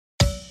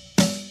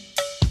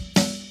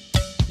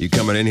You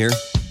coming in here?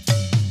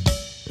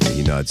 And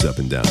he nods up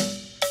and down.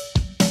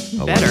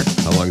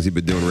 How long has he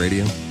been doing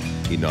radio?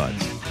 He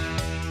nods.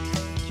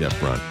 Jeff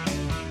Braun.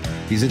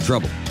 He's in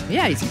trouble.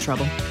 Yeah, he's in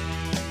trouble.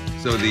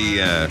 So the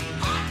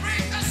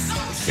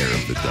care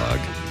of the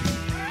dog.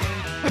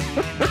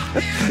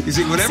 You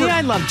see, I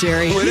love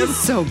Jerry. He's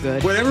so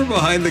good. Whenever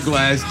behind the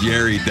glass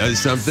Jerry does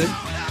something,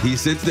 he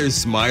sits there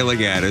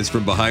smiling at us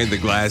from behind the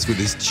glass with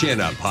his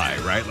chin up high,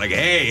 right? Like,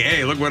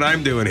 hey, look what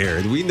I'm doing here.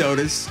 And we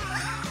notice.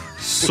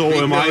 So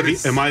am I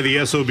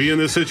the SOB in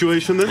this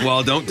situation then?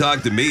 Well, don't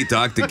talk to me.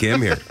 Talk to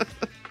Kim here.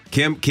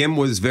 Kim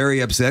was very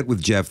upset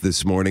with Jeff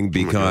this morning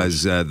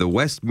because the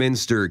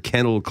Westminster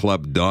Kennel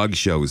Club dog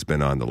show has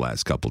been on the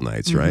last couple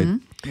nights, right?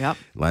 Yep.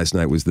 Last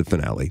night was the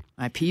finale.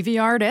 I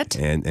PVR'd it.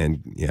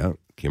 And yeah,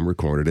 Kim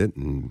recorded it.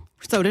 And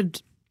so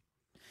did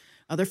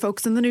other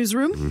folks in the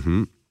newsroom.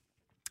 Mm-hmm.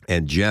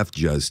 And Jeff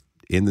just,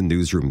 in the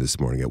newsroom this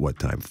morning at what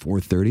time?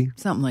 4:30?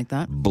 Something like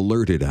that.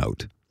 Blurted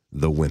out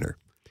the winner.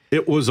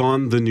 It was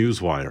on the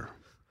Newswire.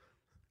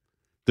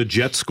 The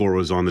Jet score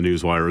was on the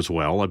Newswire as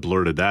well. I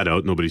blurted that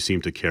out. Nobody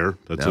seemed to care.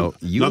 That's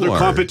another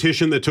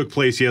competition that took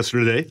place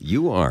yesterday.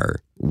 You are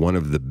one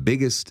of the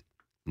biggest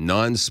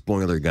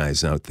non-spoiler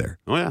guys out there.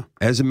 Oh, yeah.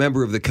 As a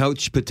member of the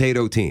Couch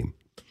Potato team,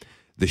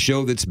 the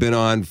show that's been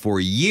on for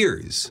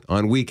years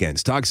on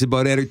weekends, talks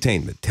about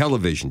entertainment,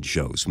 television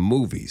shows,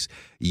 movies.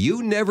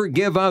 You never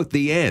give out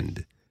the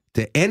end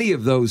to any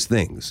of those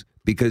things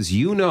because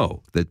you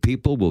know that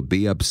people will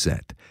be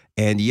upset.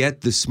 And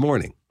yet this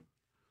morning.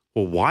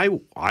 Well, why?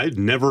 I'd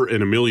never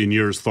in a million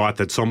years thought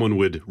that someone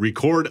would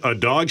record a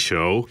dog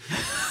show.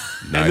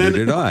 Neither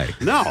did I.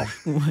 No.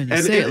 When you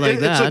say it like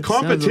that, it's a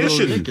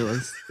competition.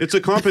 Ridiculous. It's a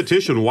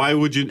competition. Why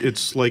wouldn't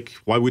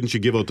you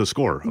give out the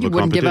score of a competition? You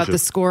wouldn't give out the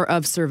score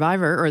of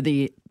Survivor or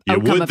the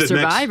outcome of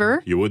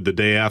Survivor. You would the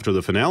day after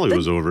the finale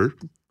was over.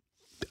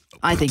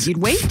 I think you'd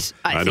wait.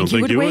 I don't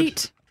think you would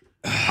wait.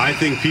 I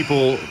think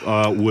people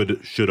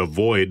should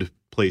avoid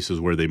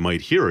places where they might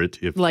hear it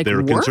if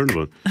they're concerned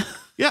about it.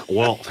 Yeah,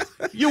 well,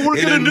 you work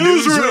in a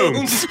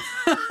newsroom.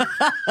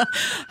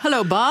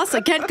 Hello, boss.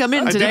 I can't come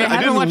in today. I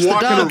haven't watched the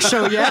dog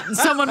show yet, and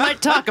someone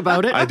might talk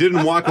about it. I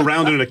didn't walk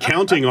around in an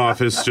accounting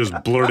office just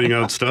blurting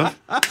out stuff.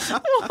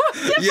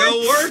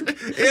 You work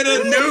in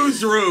a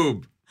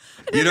newsroom.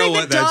 You know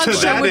what? That's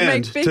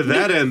to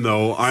that end,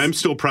 though, I'm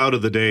still proud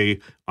of the day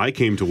I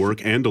came to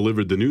work and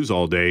delivered the news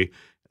all day,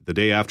 the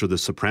day after the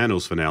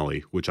Sopranos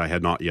finale, which I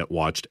had not yet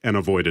watched and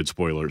avoided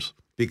spoilers.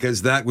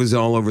 Because that was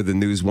all over the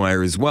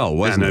newswire as well,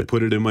 wasn't it? And I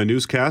put it in my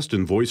newscast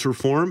in voiceover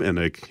form, and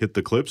I hit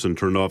the clips and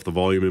turned off the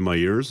volume in my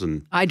ears.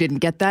 And I didn't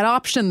get that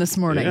option this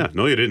morning. Yeah,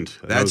 no, you didn't.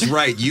 That's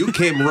right. You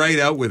came right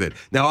out with it.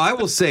 Now, I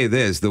will say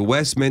this. The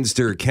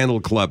Westminster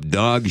Kennel Club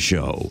dog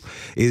show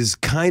is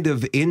kind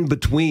of in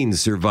between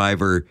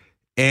Survivor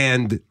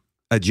and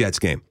a Jets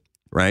game,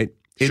 right?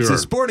 It's a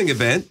sporting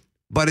event,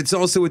 but it's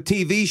also a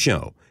TV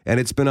show. And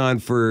it's been on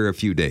for a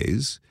few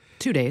days.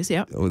 2 days,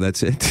 yeah. Oh,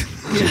 that's it?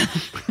 Yeah.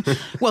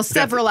 Well,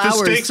 several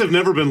hours. The stakes have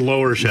never been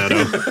lower,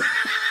 Shadow.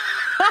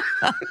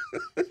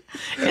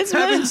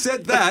 Having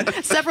said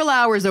that, several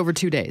hours over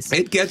 2 days.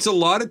 It gets a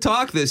lot of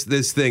talk, this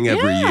thing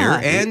every year.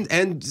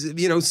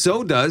 And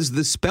so does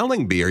the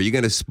spelling bee. Are you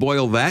going to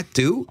spoil that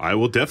too? I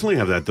will definitely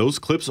have that. Those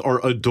clips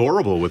are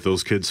adorable with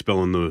those kids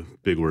spelling the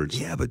big words.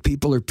 Yeah, but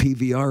people are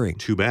PVRing.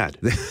 Too bad.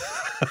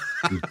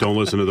 Don't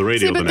listen to the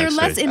radio the next day. But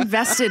they're less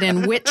invested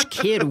in which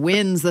kid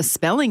wins the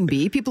spelling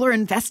bee. People are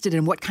invested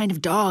in what kind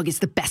of dog is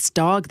the best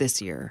dog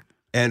this year.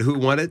 And who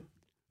won it?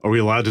 Are we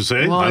allowed to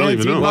say? Well, I don't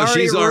even know. Well,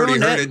 she's already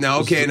heard it. Now,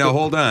 okay, now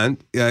hold on.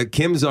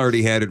 Kim's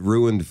already had it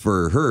ruined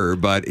for her,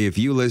 but if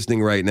you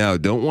listening right now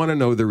don't want to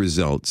know the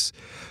results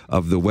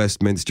of the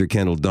Westminster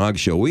Kennel Dog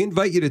Show, we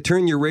invite you to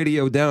turn your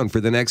radio down for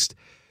the next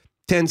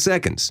 10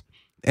 seconds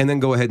and then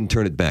go ahead and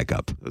turn it back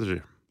up.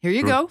 Here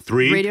you go.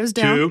 3, Radio's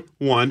down. 2,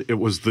 1. It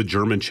was the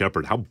German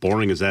Shepherd. How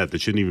boring is that? That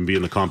shouldn't even be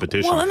in the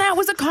competition. Well, and that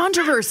was a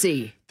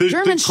controversy. The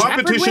competition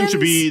competition should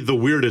be the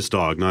weirdest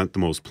dog, not the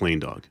most plain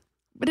dog.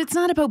 But it's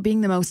not about being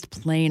the most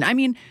plain. I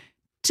mean,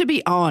 to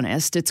be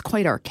honest, it's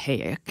quite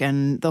archaic.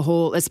 And the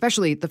whole,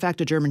 especially the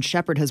fact a German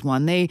Shepherd has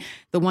won, the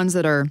ones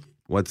that are...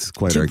 What's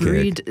quite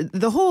archaic?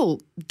 The whole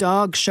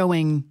dog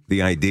showing...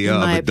 The idea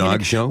of a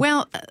dog show?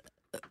 Well...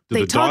 Do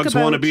the dogs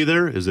want to be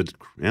there? Is it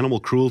animal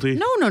cruelty?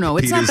 No.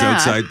 It's Peter's not that.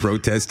 outside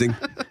protesting.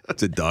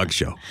 It's a dog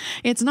show.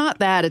 It's not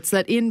that. It's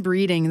that in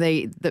breeding,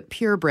 the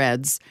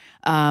purebreds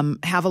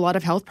have a lot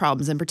of health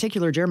problems. In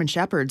particular, German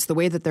Shepherds, the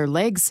way that their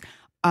legs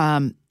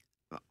are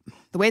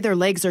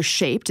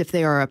shaped, if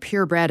they are a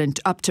purebred and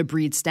up to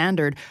breed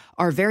standard,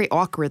 are very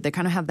awkward. They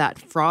kind of have that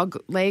frog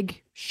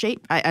leg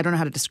shape. I don't know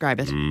how to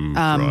describe it.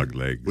 Frog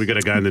leg. We got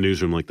a guy in the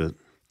newsroom like that.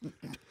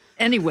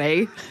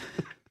 Anyway.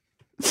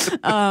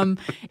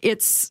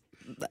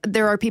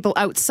 There are people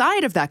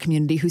outside of that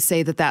community who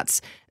say that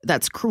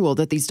that's cruel,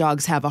 that these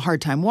dogs have a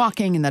hard time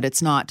walking and that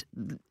it's not,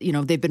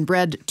 they've been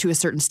bred to a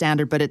certain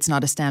standard, but it's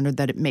not a standard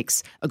that it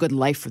makes a good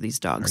life for these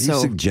dogs. Are you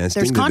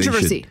suggesting there's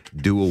controversy. That they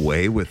should do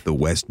away with the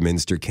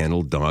Westminster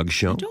Kennel Dog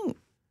Show?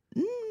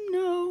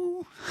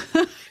 No.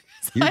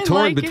 You're I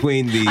torn like it.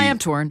 between I am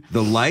torn.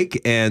 the like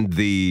and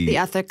The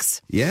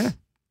ethics. Yeah.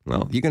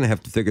 Well, you're going to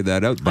have to figure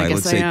that out by, guess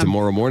let's I say, am.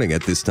 tomorrow morning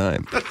at this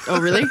time. Oh,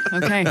 really?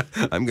 Okay.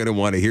 I'm going to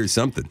want to hear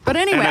something. But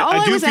anyway, And all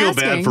I do was feel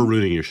asking. bad for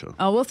ruining your show.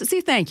 Oh, well,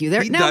 see, thank you.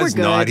 There, He now does we're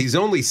good. not. He's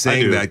only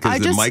saying do. that because I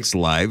the just- mic's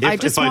live. I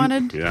just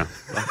wanted, Yeah.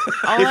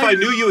 all If I- I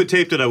knew you had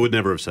taped it, I would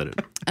never have said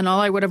it. and all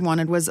I would have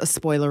wanted was a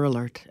spoiler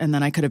alert, and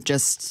then I could have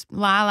just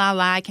la la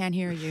la. I can't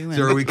hear you. And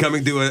So are we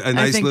coming to a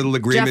nice think little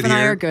agreement Jeff and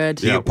here? I are good.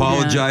 He Yeah.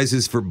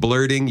 apologizes for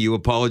blurting. You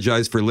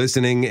apologize for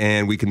listening,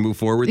 and we can move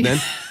forward then?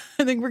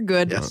 I think we're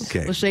good. Yes.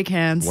 Okay. We'll shake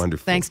hands.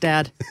 Wonderful. Thanks,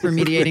 Dad, for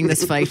mediating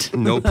this fight.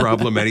 No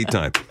problem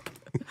anytime.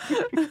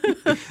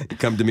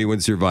 Come to me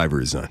when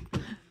Survivor is on.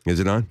 Is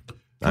it on?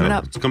 Coming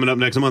up. It's coming up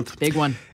next month. Big one.